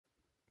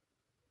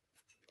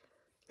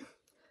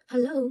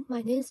Hello,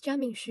 my name is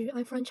Jiamin Xu.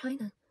 I'm from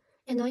China,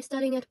 and I'm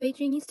studying at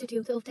Beijing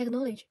Institute of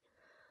Technology.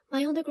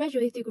 My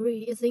undergraduate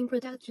degree is in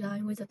product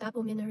design with a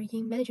double minor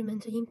in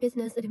management in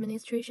business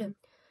administration,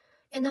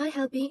 and I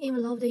have been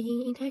involved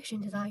in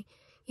interaction design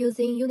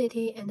using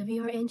Unity and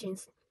VR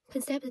engines,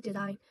 concept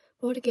design,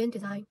 board game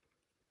design,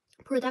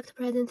 product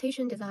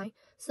presentation design,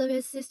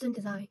 service system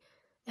design,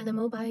 and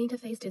mobile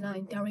interface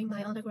design during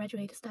my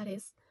undergraduate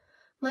studies.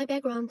 My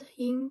background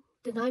in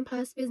design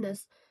plus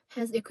business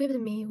has equipped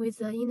me with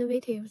the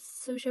innovative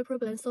social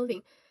problem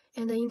solving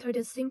and the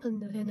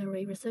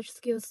interdisciplinary research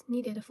skills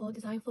needed for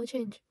design for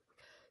change.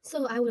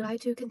 So I would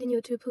like to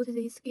continue to put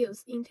these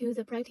skills into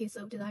the practice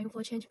of design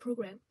for change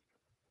program.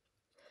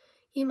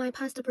 In my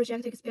past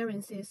project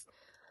experiences,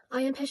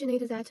 I am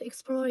passionate that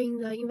exploring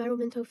the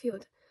environmental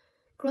field.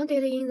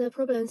 Grounded in the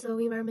problems of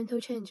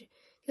environmental change,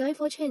 design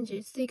for change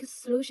seeks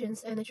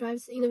solutions and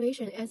drives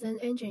innovation as an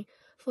engine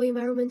for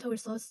environmental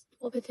resource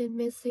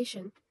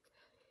optimization.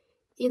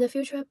 In the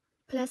future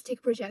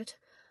plastic project,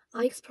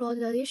 I explored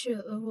the issue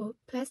of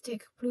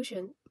plastic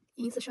pollution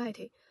in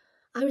society.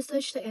 I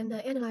researched and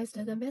analyzed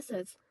the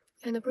methods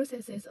and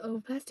processes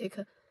of plastic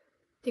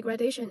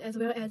degradation as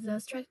well as the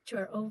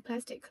structure of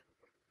plastic.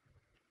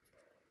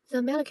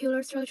 The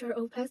molecular structure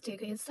of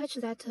plastic is such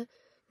that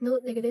no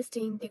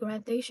existing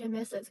degradation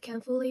methods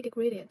can fully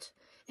degrade it,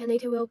 and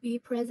it will be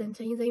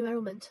present in the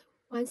environment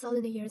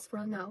 1,000 years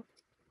from now.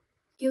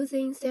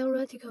 Using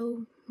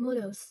theoretical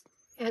models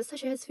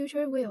such as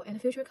future will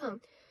and future come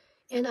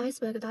and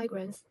iceberg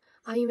diagrams,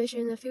 I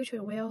envision a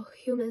future where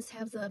humans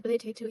have the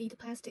ability to eat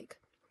plastic.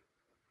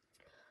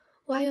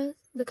 While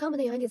the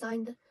company I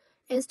designed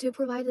aims to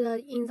provide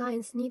the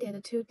enzymes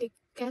needed to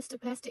digest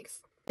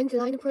plastics, and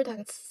designed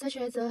products such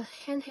as a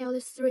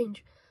handheld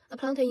syringe, a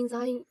plant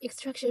enzyme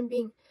extraction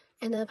bin,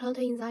 and a plant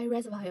enzyme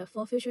reservoir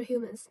for future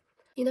humans.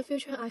 In the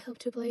future, I hope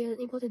to play an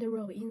important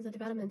role in the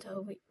development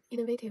of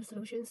innovative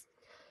solutions,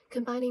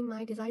 combining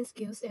my design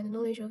skills and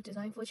knowledge of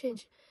design for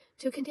change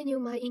to continue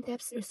my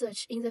in-depth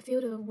research in the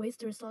field of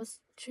waste resource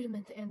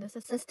treatment and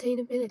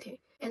sustainability,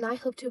 and I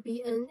hope to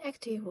be an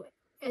active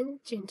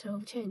agent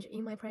of change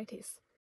in my practice.